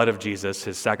the blood of Jesus,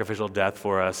 his sacrificial death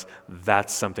for us,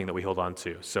 that's something that we hold on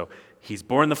to. So he's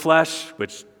born in the flesh,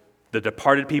 which the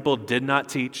departed people did not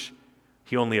teach.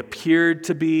 He only appeared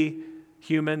to be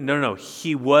human. No,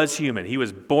 he was human. He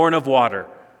was born of water,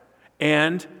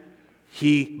 and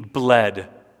he bled.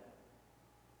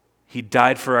 He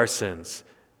died for our sins.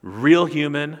 Real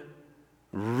human,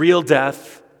 real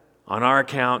death on our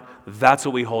account. That's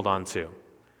what we hold on to.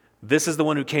 This is the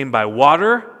one who came by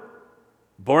water,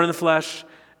 born in the flesh,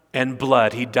 and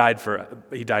blood. He died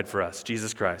for us,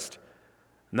 Jesus Christ.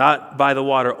 Not by the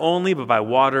water only, but by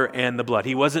water and the blood.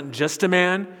 He wasn't just a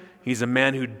man. He's a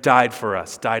man who died for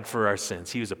us, died for our sins.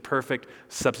 He was a perfect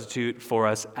substitute for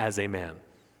us as a man.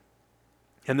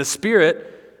 And the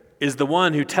Spirit is the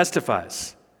one who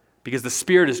testifies, because the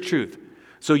Spirit is truth.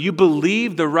 So you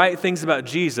believe the right things about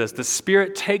Jesus, the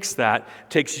Spirit takes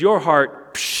your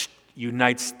heart,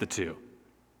 unites the two.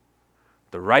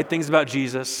 The right things about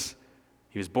Jesus,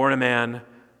 he was born a man,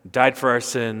 died for our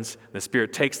sins. The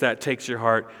Spirit takes your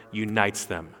heart, unites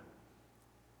them.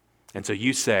 And so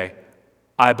you say,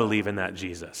 I believe in that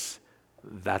Jesus.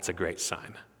 That's a great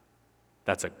sign.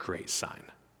 That's a great sign.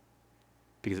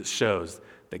 Because it shows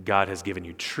that God has given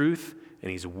you truth, and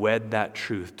he's wed that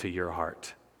truth to your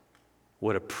heart.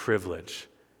 What a privilege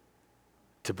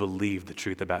to believe the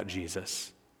truth about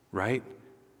Jesus, right?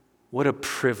 What a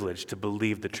privilege to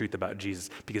believe the truth about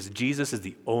Jesus, because Jesus is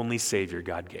the only Savior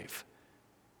God gave.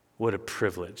 What a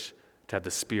privilege to have the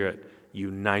Spirit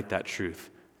unite that truth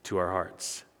to our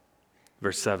hearts.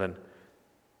 Verse 7,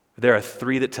 there are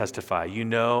three that testify. You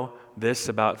know this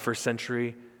about first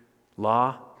century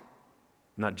law,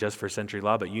 not just first century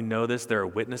law, but you know this, there are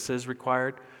witnesses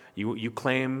required. You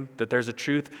claim that there's a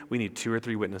truth, we need 2 or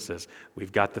 3 witnesses.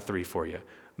 We've got the 3 for you.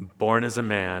 Born as a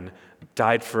man,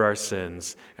 died for our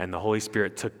sins, and the Holy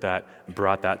Spirit took that,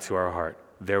 brought that to our heart.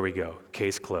 There we go.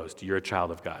 Case closed. You're a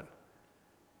child of God.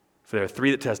 So there are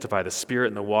 3 that testify, the Spirit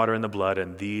and the water and the blood,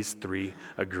 and these 3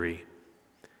 agree.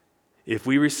 If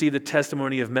we receive the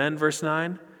testimony of men, verse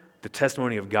 9, the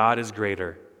testimony of God is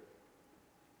greater.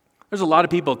 There's a lot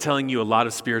of people telling you a lot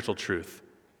of spiritual truth.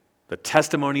 The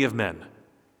testimony of men.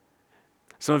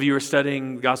 Some of you are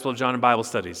studying the Gospel of John in Bible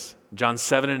studies, John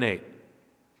 7 and 8.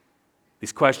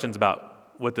 These questions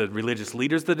about what the religious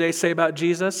leaders of the day say about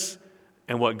Jesus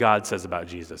and what God says about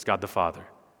Jesus, God the Father.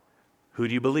 Who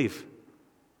do you believe?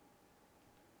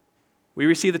 We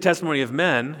receive the testimony of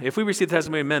men. If we receive the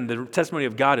testimony of men, the testimony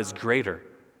of God is greater.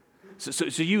 So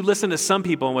you listen to some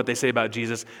people and what they say about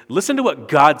Jesus. Listen to what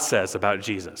God says about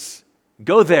Jesus.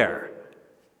 Go there.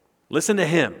 Listen to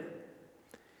him.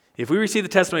 If we receive the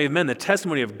testimony of men, the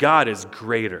testimony of God is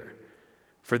greater.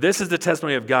 For this is the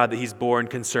testimony of God that he's born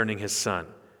concerning his Son.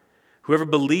 Whoever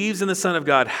believes in the Son of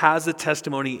God has the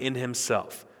testimony in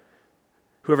himself.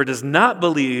 Whoever does not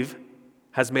believe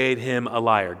has made him a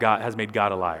liar. God has made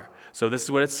God a liar. So this is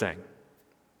what it's saying.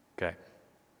 Okay.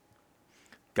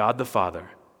 God the Father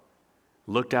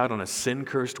looked out on a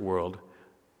sin-cursed world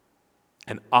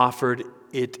and offered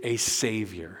it a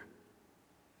Savior.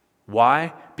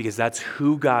 Why? Because that's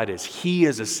who God is. He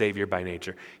is a Savior by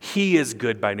nature. He is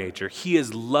good by nature. He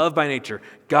is love by nature.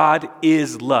 God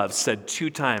is love, said 2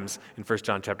 times in 1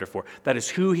 John chapter 4. That is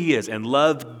who he is, and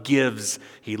love gives.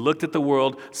 He looked at the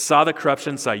world, saw the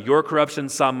corruption, saw your corruption,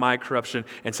 saw my corruption,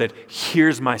 and said,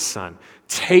 here's my Son.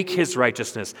 Take his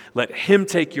righteousness. Let him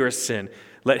take your sin.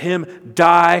 Let him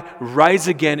die, rise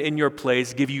again in your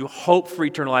place, give you hope for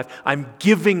eternal life. I'm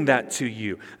giving that to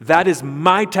you. That is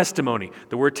my testimony.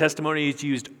 The word testimony is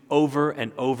used over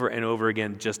and over and over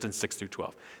again just in 6 through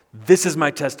 12. This is my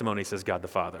testimony, says God the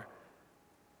Father.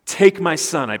 Take my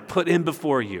Son. I put him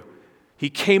before you.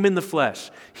 He came in the flesh.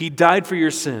 He died for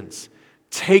your sins.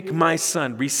 Take my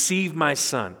Son. Receive my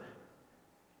Son.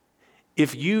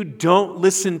 If you don't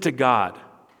listen to God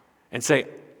and say,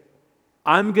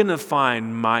 I'm going to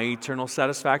find my eternal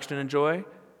satisfaction and joy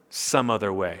some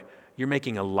other way, you're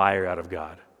making a liar out of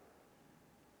God.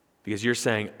 Because you're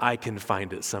saying, I can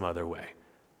find it some other way.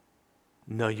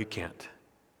 No, you can't.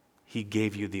 He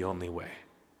gave you the only way.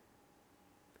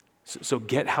 So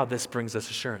get how this brings us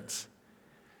assurance.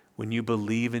 When you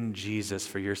believe in Jesus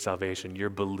for your salvation, you're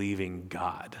believing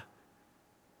God.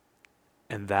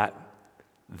 And that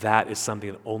is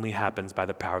something that only happens by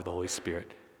the power of the Holy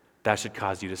Spirit. That should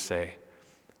cause you to say,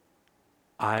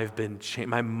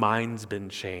 my mind's been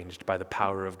changed by the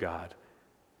power of God.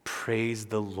 Praise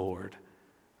the Lord.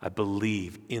 I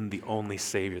believe in the only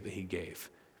Savior that he gave.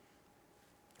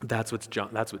 That's what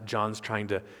John's trying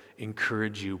to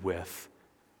encourage you with.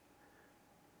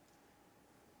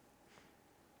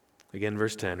 Again,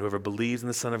 verse 10, whoever believes in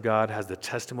the Son of God has the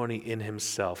testimony in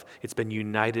himself. It's been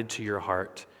united to your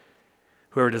heart.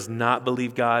 Whoever does not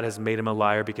believe God has made him a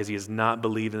liar because he has not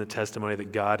believed in the testimony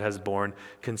that God has borne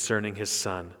concerning his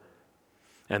Son.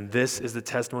 And this is the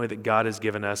testimony that God has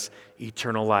given us,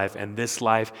 eternal life. And this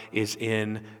life is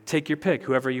in, take your pick,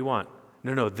 whoever you want.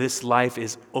 No, this life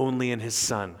is only in his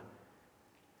Son.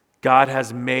 God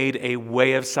has made a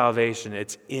way of salvation.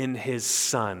 It's in his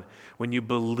Son. When you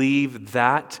believe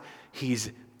that,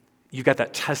 you've got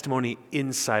that testimony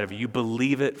inside of you. You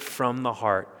believe it from the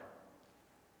heart.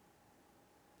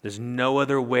 There's no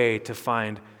other way to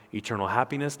find eternal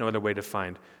happiness, no other way to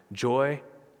find joy,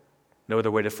 no other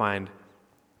way to find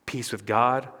peace with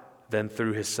God than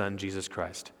through his Son, Jesus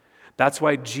Christ. That's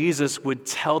why Jesus would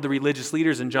tell the religious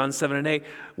leaders in John 7 and 8,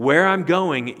 where I'm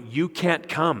going, you can't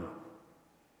come.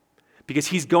 Because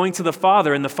he's going to the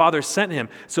Father and the Father sent him.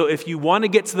 So if you want to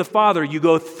get to the Father, you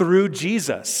go through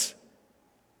Jesus.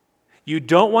 You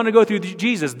don't want to go through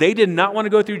Jesus. They did not want to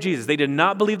go through Jesus. They did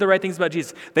not believe the right things about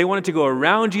Jesus. They wanted to go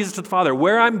around Jesus to the Father.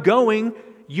 Where I'm going,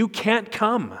 you can't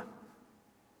come.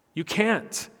 You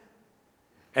can't.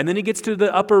 And then he gets to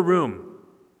the upper room.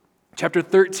 Chapter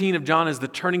 13 of John is the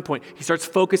turning point. He starts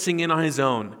focusing in on his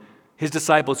own, his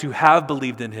disciples who have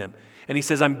believed in him. And he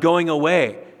says, I'm going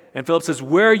away. And Philip says,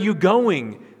 where are you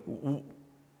going?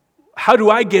 How do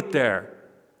I get there?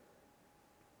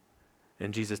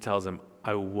 And Jesus tells him,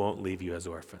 I won't leave you as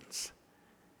orphans.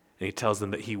 And he tells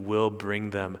them that he will bring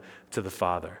them to the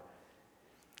Father.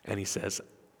 And he says,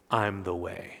 I'm the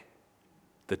way,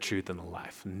 the truth, and the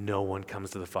life. No one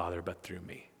comes to the Father but through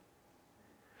me.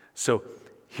 So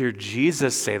hear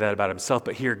Jesus say that about himself,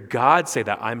 but hear God say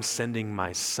that I'm sending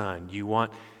my Son. You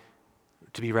want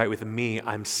to be right with me,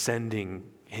 I'm sending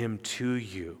him to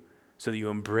you so that you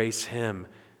embrace him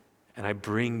and I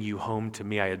bring you home to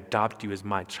me. I adopt you as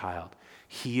my child.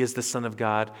 He is the Son of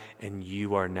God and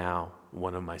you are now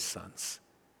one of my sons.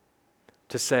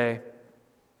 To say,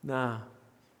 nah,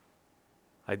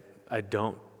 I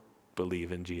don't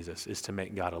believe in Jesus is to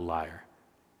make God a liar.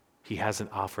 He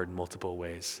hasn't offered multiple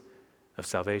ways of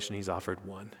salvation. He's offered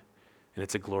one, and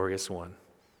it's a glorious one,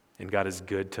 and God is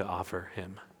good to offer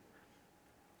him.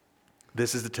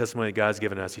 This is the testimony that God has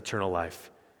given us, eternal life,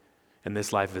 and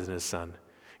this life is in his Son.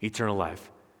 Eternal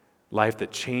life. Life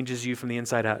that changes you from the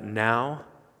inside out now.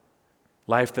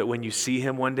 Life that when you see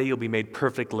him one day, you'll be made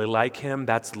perfectly like him.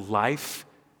 That's life.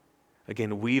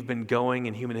 Again, we've been going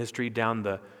in human history down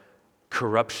the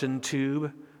corruption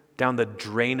tube, down the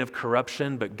drain of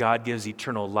corruption, but God gives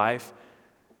eternal life.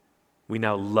 We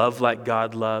now love like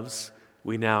God loves.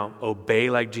 We now obey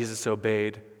like Jesus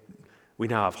obeyed. We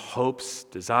now have hopes,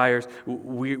 desires.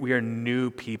 We are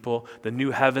new people. The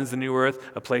new heavens, the new earth,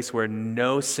 a place where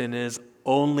no sin is,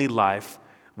 only life,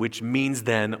 which means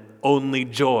then only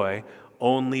joy,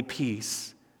 only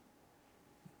peace.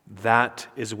 That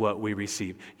is what we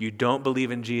receive. You don't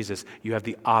believe in Jesus, you have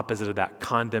the opposite of that,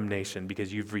 condemnation,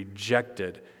 because you've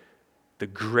rejected the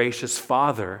gracious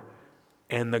Father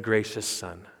and the gracious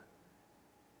Son.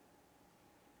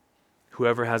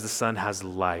 Whoever has the Son has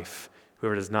life.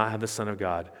 Whoever does not have the Son of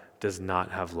God does not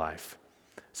have life.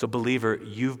 So believer,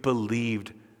 you've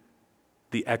believed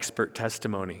the expert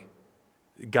testimony.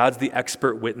 God's the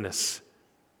expert witness.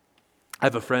 I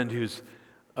have a friend who's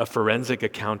a forensic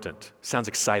accountant. Sounds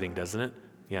exciting, doesn't it?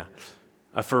 Yeah.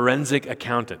 A forensic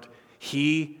accountant.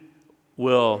 He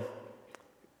will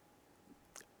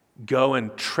go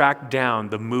and track down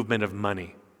the movement of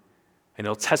money. And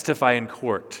he'll testify in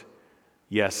court.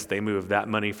 Yes, they moved that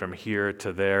money from here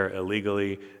to there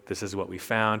illegally. This is what we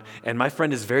found. And my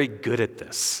friend is very good at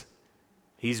this.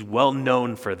 He's well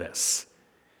known for this.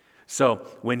 So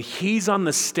when he's on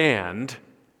the stand,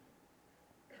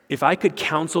 if I could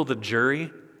counsel the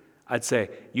jury, I'd say,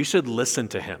 you should listen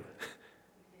to him.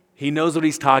 He knows what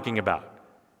he's talking about.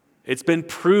 It's been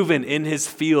proven in his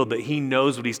field that he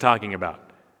knows what he's talking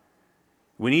about.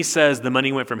 When he says the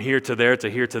money went from here to there to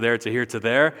here to there to here to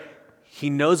there, He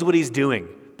knows what he's doing.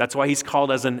 That's why he's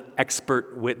called as an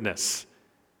expert witness.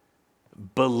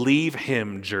 Believe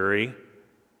him, jury.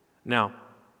 Now,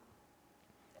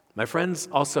 my friend's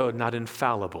also not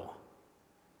infallible.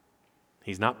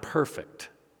 He's not perfect.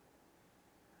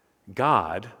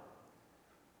 God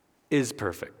is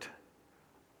perfect,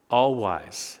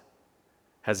 all-wise,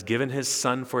 has given his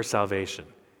Son for salvation.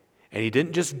 And he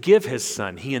didn't just give his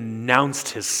Son, he announced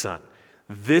his Son.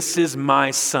 This is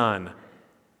my Son,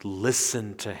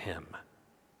 listen to him.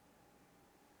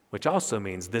 Which also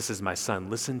means, this is my Son,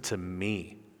 listen to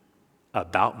me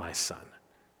about my Son.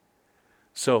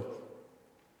 So,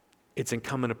 it's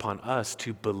incumbent upon us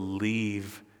to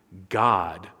believe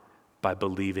God by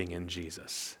believing in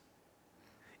Jesus.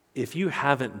 If you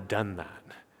haven't done that,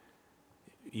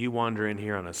 you wander in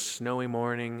here on a snowy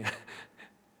morning,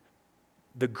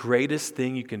 the greatest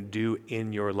thing you can do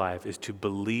in your life is to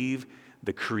believe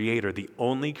the Creator, the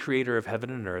only Creator of heaven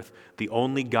and earth, the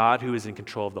only God who is in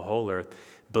control of the whole earth.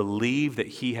 Believe that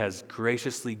he has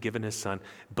graciously given his Son.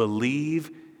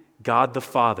 Believe God the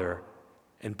Father,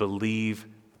 and believe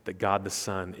that God the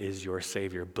Son is your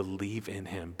Savior. Believe in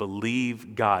him.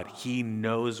 Believe God. He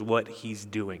knows what he's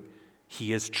doing.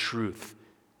 He is truth.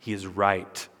 He is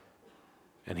right.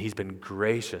 And he's been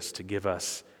gracious to give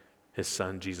us his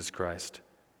Son, Jesus Christ.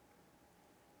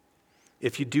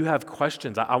 If you do have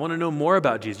questions, I want to know more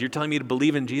about Jesus. You're telling me to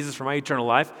believe in Jesus for my eternal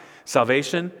life,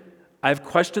 salvation. I have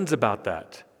questions about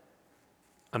that.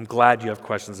 I'm glad you have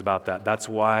questions about that. That's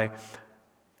why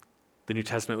the New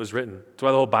Testament was written. That's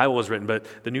why the whole Bible was written. But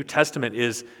the New Testament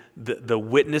is the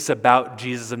witness about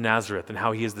Jesus of Nazareth and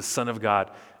how he is the Son of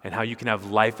God and how you can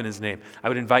have life in his name. I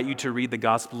would invite you to read the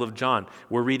Gospel of John.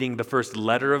 We're reading the first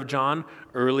letter of John.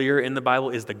 Earlier in the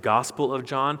Bible is the Gospel of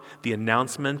John, the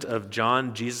announcement of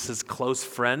John, Jesus' close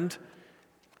friend,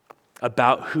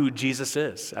 about who Jesus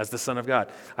is as the Son of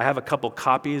God. I have a couple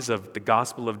copies of the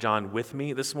Gospel of John with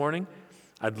me this morning.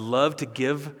 I'd love to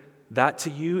give that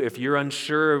to you. If you're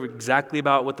unsure exactly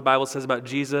about what the Bible says about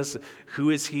Jesus,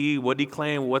 who is he, what did he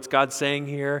claim, what's God saying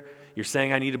here, you're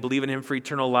saying I need to believe in him for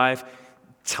eternal life,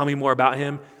 tell me more about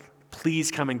him, please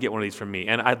come and get one of these from me.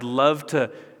 And I'd love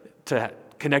to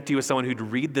connect you with someone who'd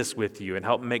read this with you and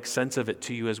help make sense of it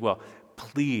to you as well.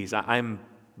 Please, I'm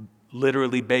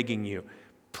literally begging you,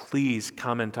 please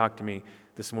come and talk to me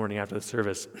this morning after the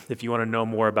service if you want to know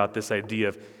more about this idea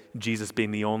of Jesus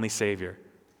being the only Savior.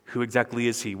 Who exactly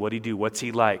is he? What did he do? What's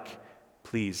he like?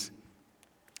 Please.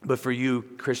 But for you,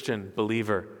 Christian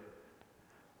believer,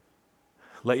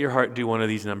 let your heart do one of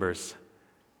these numbers.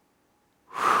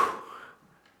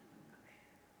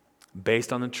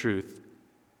 Based on the truth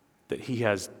that he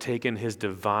has taken his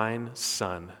divine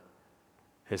Son,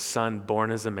 his Son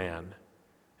born as a man,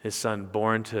 his Son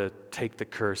born to take the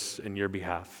curse on your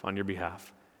behalf,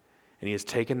 and he has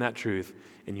taken that truth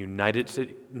and united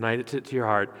it to your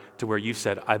heart to where you've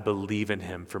said, I believe in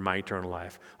him for my eternal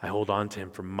life. I hold on to him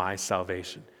for my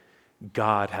salvation.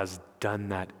 God has done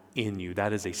that in you.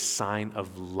 That is a sign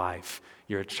of life.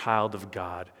 You're a child of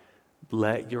God.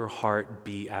 Let your heart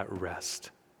be at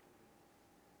rest.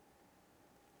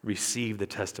 Receive the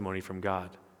testimony from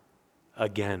God.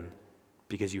 Again,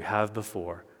 because you have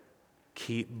before.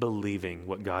 Keep believing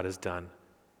what God has done.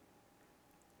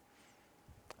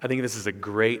 I think this is a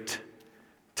great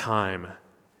time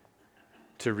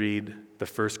to read the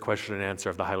first question and answer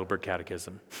of the Heidelberg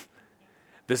Catechism.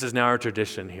 This is now our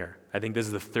tradition here. I think this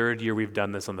is the third year we've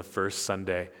done this on the first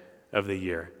Sunday of the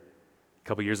year. A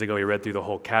couple years ago, we read through the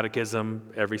whole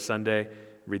catechism every Sunday,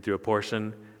 read through a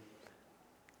portion.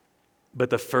 But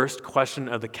the first question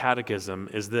of the catechism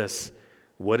is this: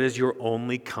 what is your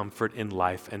only comfort in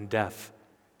life and death?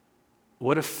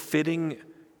 What a fitting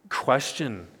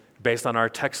question based on our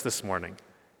text this morning.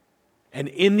 And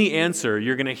in the answer,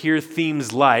 you're going to hear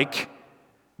themes like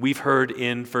we've heard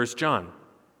in 1 John.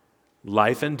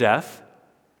 Life and death,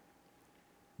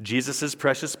 Jesus'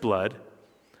 precious blood,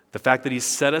 the fact that he's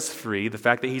set us free, the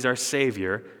fact that he's our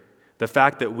Savior, the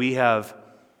fact that we have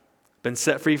been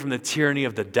set free from the tyranny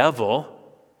of the devil,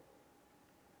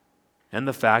 and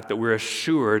the fact that we're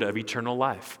assured of eternal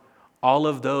life. All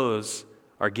of those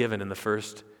are given in the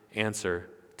first answer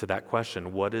to that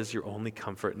question. What is your only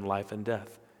comfort in life and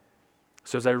death?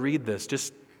 So as I read this,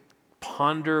 just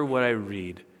ponder what I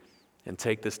read and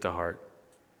take this to heart.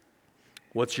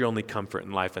 What's your only comfort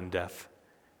in life and death?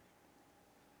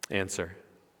 Answer: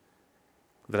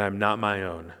 that I'm not my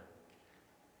own,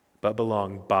 but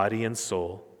belong body and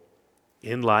soul,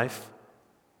 in life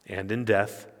and in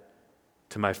death,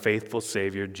 to my faithful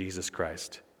Savior, Jesus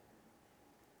Christ.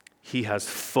 He has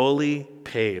fully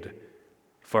paid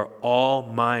for all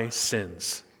my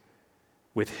sins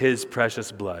with his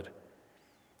precious blood,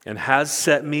 and has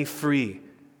set me free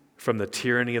from the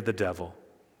tyranny of the devil.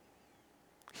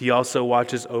 He also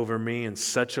watches over me in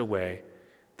such a way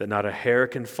that not a hair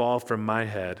can fall from my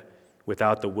head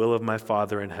without the will of my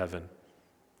Father in heaven.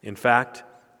 In fact,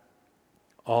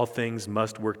 all things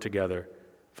must work together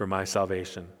for my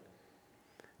salvation.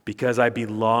 Because I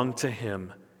belong to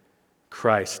him,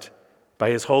 Christ, by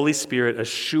his Holy Spirit,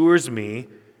 assures me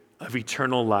of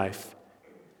eternal life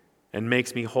and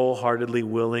makes me wholeheartedly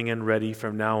willing and ready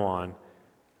from now on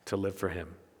to live for him.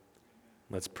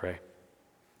 Let's pray.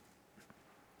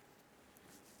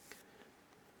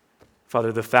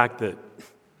 Father, the fact that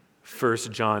 1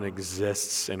 John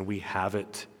exists and we have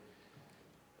it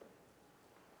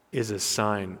is a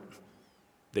sign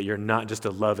that you're not just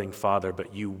a loving Father,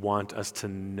 but you want us to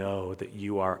know that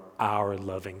you are our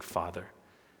loving Father.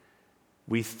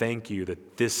 We thank you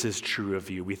that this is true of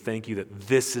you. We thank you that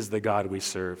this is the God we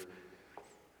serve.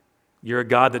 You're a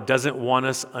God that doesn't want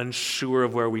us unsure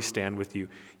of where we stand with you.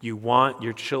 You want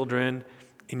your children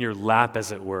in your lap,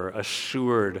 as it were,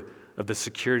 assured of the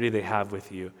security they have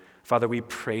with you. Father, we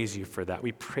praise you for that.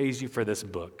 We praise you for this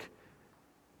book.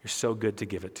 You're so good to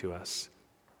give it to us.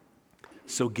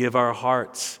 So give our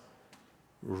hearts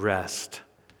rest,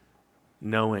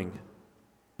 knowing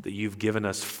that you've given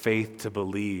us faith to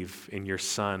believe in your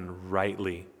Son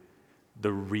rightly,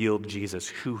 the real Jesus,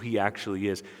 who he actually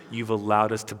is. You've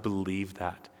allowed us to believe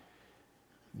that.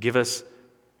 Give us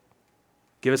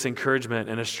encouragement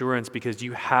and assurance because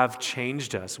you have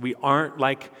changed us. We aren't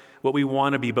like what we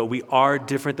want to be, but we are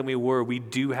different than we were. We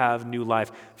do have new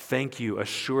life. Thank you.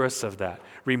 Assure us of that.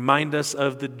 Remind us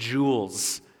of the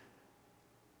jewels,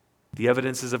 the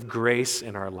evidences of grace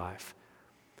in our life.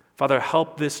 Father,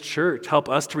 help this church. Help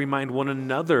us to remind one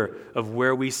another of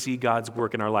where we see God's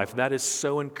work in our life. That is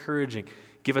so encouraging.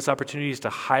 Give us opportunities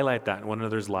to highlight that in one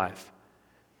another's life.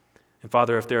 And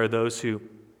Father, if there are those who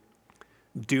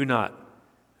do not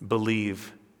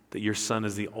believe that your Son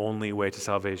is the only way to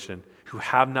salvation, who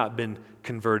have not been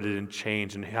converted and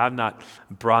changed, and who have not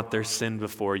brought their sin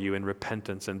before you in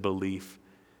repentance and belief,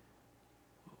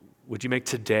 would you make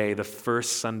today, the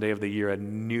first Sunday of the year, a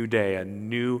new day, a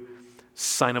new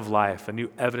sign of life, a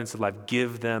new evidence of life?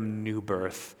 Give them new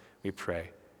birth, we pray.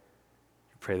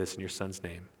 We pray this in your Son's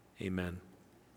name. Amen.